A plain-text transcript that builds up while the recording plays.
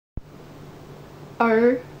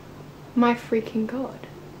Oh my freaking god.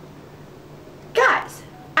 Guys,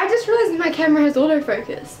 I just realized my camera has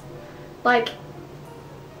autofocus. Like,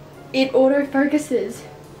 it autofocuses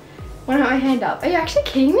when I have my hand up. Are you actually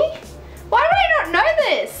kidding me? Why did I not know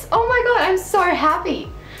this? Oh my god, I'm so happy.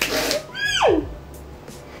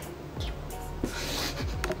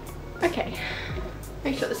 Okay,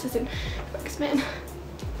 make sure this is in focus, man.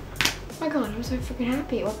 Oh my god, I'm so freaking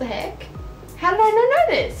happy. What the heck? How did I not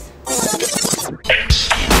know this?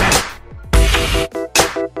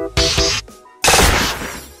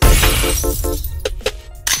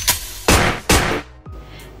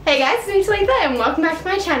 Hey guys, it's me Talitha and welcome back to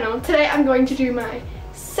my channel. Today I'm going to do my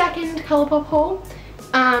second Colourpop haul.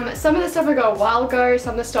 Some of the stuff I got a while ago,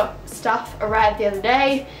 some of the stuff arrived the other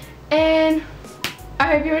day, and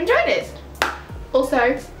I hope you enjoyed it.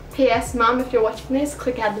 Also, P.S. Mum, if you're watching this,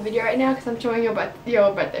 click out the video right now because I'm showing your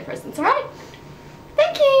birthday presents, alright?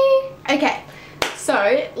 Thank you! Okay,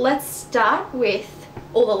 so let's start with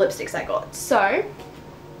all the lipsticks I got. So,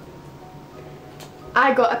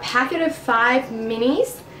 I got a packet of 5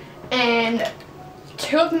 minis, and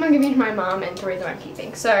 2 of them I'm giving to my mum and 3 of them I'm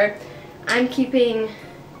keeping. So, I'm keeping,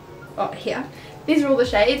 oh here, these are all the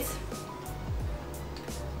shades.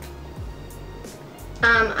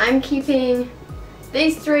 I'm keeping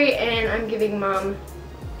these 3 and I'm giving mum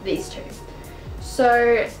these 2.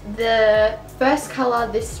 So the first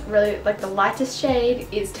colour, this really, like the lightest shade,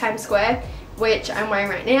 is Times Square, which I'm wearing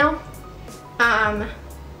right now.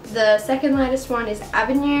 The second lightest one is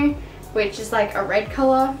Avenue, which is like a red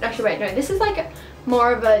colour. Actually wait, no, this is like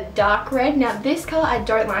more of a dark red. Now this colour I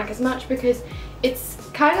don't like as much because it's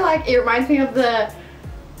kind of like, it reminds me of the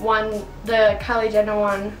one, the Kylie Jenner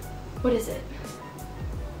one. What is it?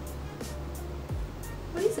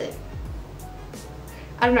 What is it?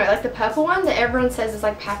 I don't know, like the purple one that everyone says is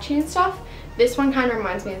like patchy and stuff. This one kind of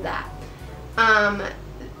reminds me of that.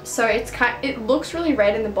 So it looks really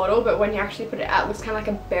red in the bottle, but when you actually put it out, it looks kind of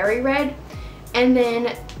like a berry red. And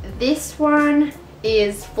then this one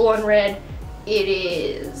is full on red. It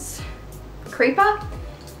is Creeper.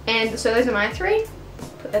 And so those are my 3.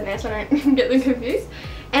 Put that there so I don't get them confused.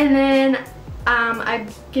 And then I'm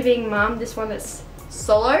giving mum this one that's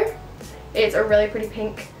Solo. It's a really pretty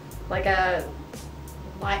pink, like a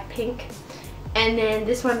light pink. And then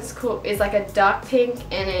this one's cool, is like a dark pink,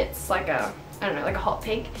 and it's like a, I don't know, like a hot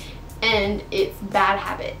pink, and it's Bad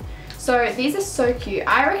Habit. So these are so cute.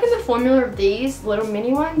 I reckon the formula of these little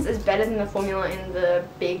mini ones is better than the formula in the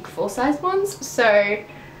big full-size ones. So I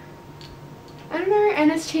don't know,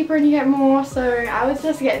 and it's cheaper and you get more, so I would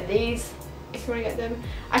just get these if you want to get them.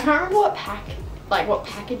 I can't remember what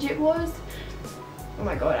package it was. Oh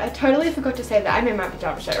my god, I totally forgot to say that. I'm in my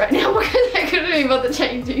pajama shirt right now because I couldn't even bother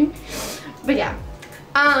changing. But yeah.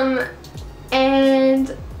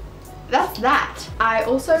 And that's that. I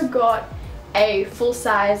also got a full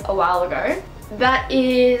size a while ago. That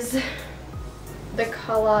is the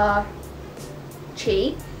colour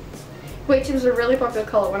Chi, which is a really popular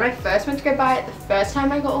colour. When I first went to go buy it, the first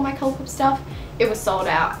time I got all my Colourpop stuff, it was sold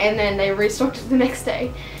out, and then they restocked it the next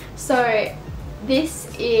day. So this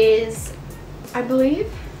is, I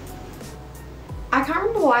believe, I can't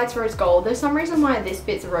remember why it's rose gold. There's some reason why this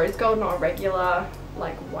bit's rose gold, not a regular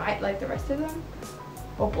like white like the rest of them,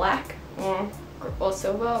 or black, or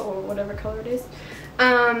silver, or whatever color it is.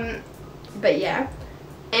 But yeah,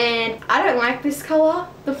 and I don't like this color.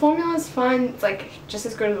 The formula is fine, it's like just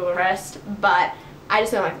as good as the rest, but I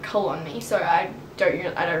just don't like the color on me, so I don't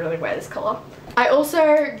really wear this color. I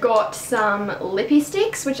also got some lippy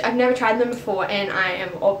sticks, which I've never tried them before, and I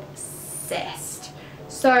am obsessed.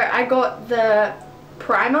 So I got the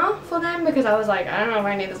primer for them because I was like, I don't know if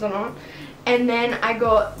I need this or not. And then I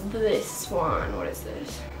got this one. What is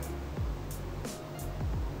this?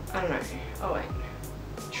 I don't know. Oh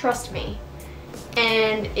wait. Trust Me.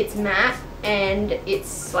 And it's matte and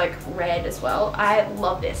it's like red as well. I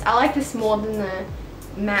love this. I like this more than the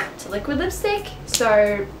matte liquid lipstick,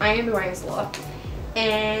 so I'm gonna be wearing this a lot.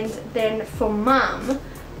 And then for mum,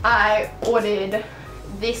 I ordered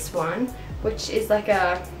this one, which is like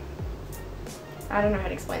a, I don't know how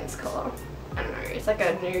to explain this colour. I don't know, it's like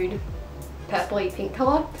a nude purpley pink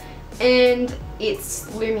colour, and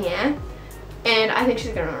it's Lumiere, and I think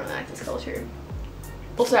she's gonna really like this colour too.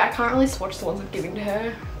 Also, I can't really swatch the ones I'm giving to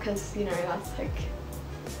her because, you know, that's like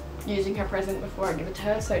using her present before I give it to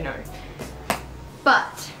her, so no.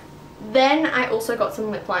 But then I also got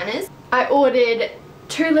some lip liners. I ordered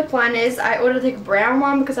 2 lip liners. I ordered the brown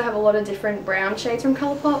one because I have a lot of different brown shades from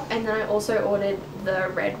Colourpop, and then I also ordered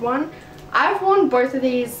the red one. I've worn both of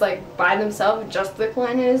these like by themselves, just lip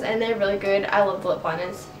liners, and they're really good. I love the lip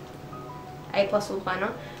liners. A+ lip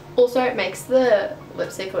liner. Also, it makes the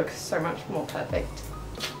lipstick look so much more perfect.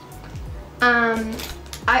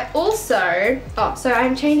 I also, so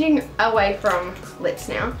I'm changing away from lips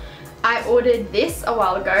now. I ordered this a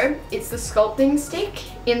while ago. It's the sculpting stick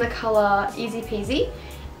in the colour Easy Peasy.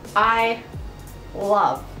 I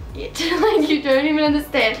love it. Like, you don't even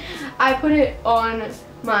understand. I put it on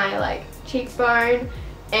my like cheekbone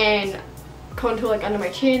and contour like under my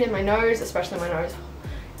chin and my nose, especially my nose,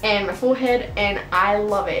 and my forehead, and I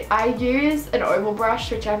love it. I use an oval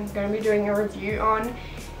brush, which I'm going to be doing a review on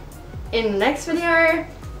in the next video,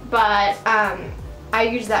 but I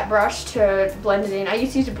use that brush to blend it in. I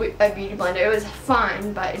used to use a beauty blender. It was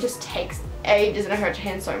fine, but it just takes ages and it hurts your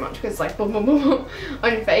hand so much because it's like boom, boom, boom, boom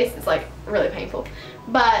on your face. It's like really painful.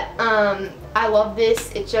 But I love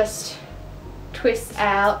this. It just twists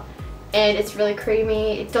out and it's really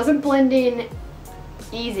creamy. It doesn't blend in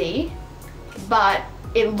easy, but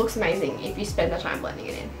it looks amazing if you spend the time blending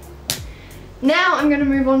it in. Now I'm going to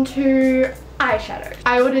move on to eyeshadow.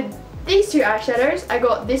 I ordered these two eyeshadows. I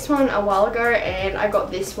got this one a while ago and I got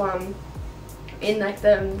this one in like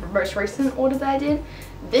the most recent order that I did.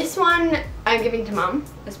 This one I'm giving to Mum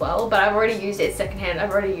as well, but I've already used it secondhand. I've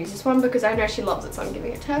already used this one because I know she loves it, so I'm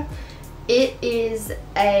giving it to her. It is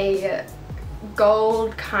a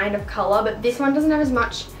gold kind of colour, but this one doesn't have as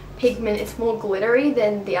much pigment. It's more glittery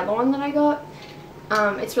than the other one that I got.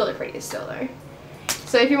 It's really pretty still though.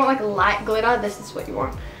 So if you want like light glitter, this is what you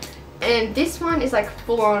want. And this one is like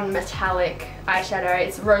full-on metallic eyeshadow.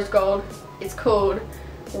 It's rose gold. It's called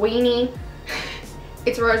Weenie.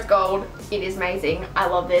 It's rose gold. It is amazing. I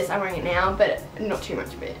love this. I'm wearing it now, but not too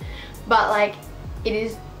much of it. But like, it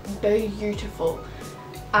is beautiful.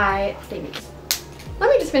 I think. Let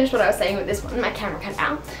me just finish what I was saying with this one. My camera cut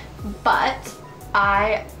out. But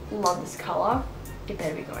I love this colour. It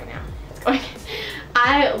better be going now. It's going.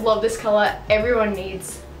 I love this colour. Everyone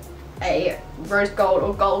needs a rose gold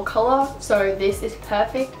or gold colour, so this is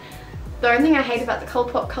perfect. The only thing I hate about the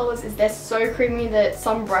Colourpop colours is they're so creamy that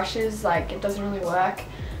some brushes, like, it doesn't really work.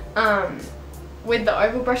 With the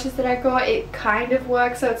oval brushes that I got, it kind of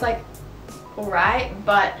works, so it's like alright,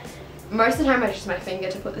 but most of the time I just use my finger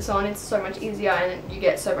to put this on. It's so much easier and you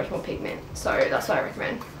get so much more pigment, so that's what I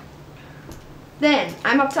recommend. Then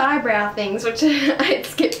I'm up to eyebrow things, which it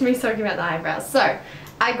skipped me talking about the eyebrows. So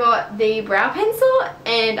I got the brow pencil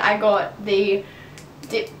and I got the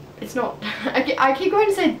dip. It's not, I keep going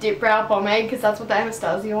to say dip brow pomade because that's what the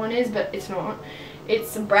Anastasia one is, but it's not.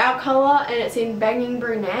 It's a brow colour and it's in Banging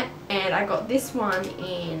Brunette, and I got this one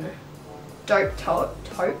in Dope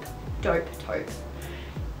Taupe.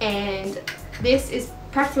 And this is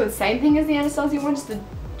practically the same thing as the Anastasia one, just a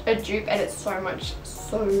dupe, and it's so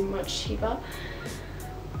much cheaper.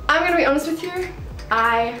 I'm gonna be honest with you,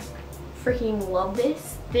 I freaking love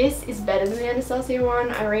this. This is better than the Anastasia one.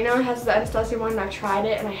 Irina has the Anastasia one and I tried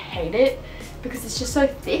it and I hate it because it's just so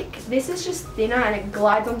thick. This is just thinner and it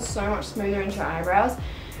glides on so much smoother into your eyebrows.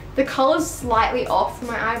 The colour's slightly off for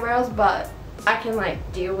my eyebrows, but I can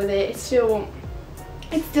like deal with it. It's still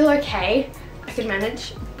okay. I can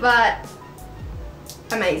manage, but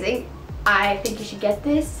amazing. I think you should get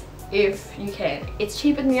this if you can. It's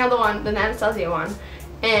cheaper than the other one, than the Anastasia one,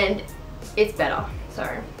 and it's better. So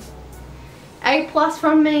A+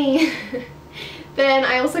 from me. Then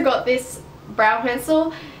I also got this brow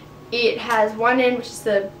pencil. It has one end, which is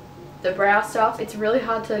the brow stuff. It's really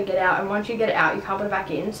hard to get out, and once you get it out you can't put it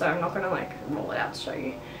back in, so I'm not gonna like roll it out to show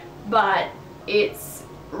you, but it's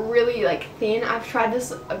really like thin. I've tried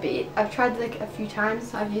this a bit. I've tried like a few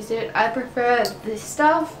times. I've used it. I prefer this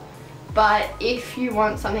stuff, but if you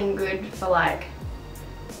want something good for like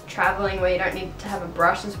traveling where you don't need to have a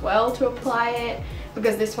brush as well to apply it,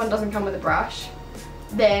 because this one doesn't come with a brush,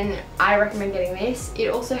 then I recommend getting this. It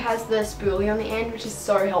also has the spoolie on the end, which is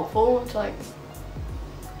so helpful to like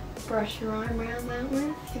brush your eyebrows out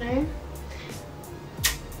with, you know.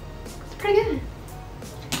 It's pretty good.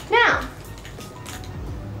 Now,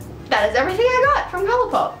 that is everything I got from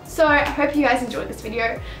Colourpop. So I hope you guys enjoyed this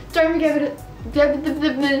video. Don't forget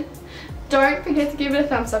to give it a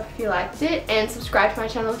thumbs up if you liked it, and subscribe to my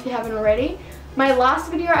channel if you haven't already. My last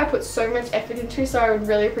video I put so much effort into, so I would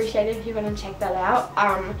really appreciate it if you went and check that out.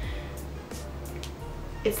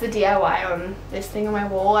 It's the DIY on this thing on my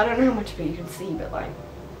wall. I don't know how much of it you can see, but like,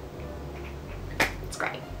 it's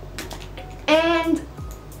great. And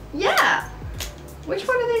yeah, which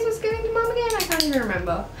one of these was going to Mum again? I can't even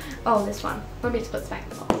remember. Oh, this one. Let me just put this back in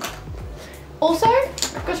the box. Also,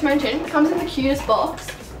 got to mention, it comes in the cutest box.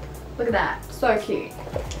 Look at that, so cute.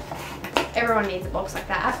 Everyone needs a box like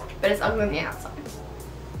that, but it's ugly on the outside.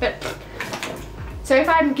 But it's So if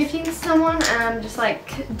I'm gifting to someone, just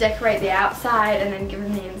like decorate the outside and then give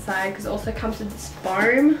them the inside, because it also comes with this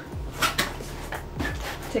foam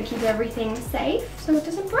to keep everything safe so it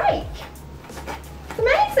doesn't break. It's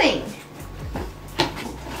amazing.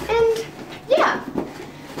 And yeah,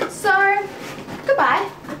 so goodbye.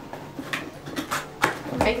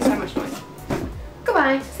 I'm making so much noise.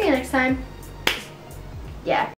 Goodbye, see you next time. Yeah.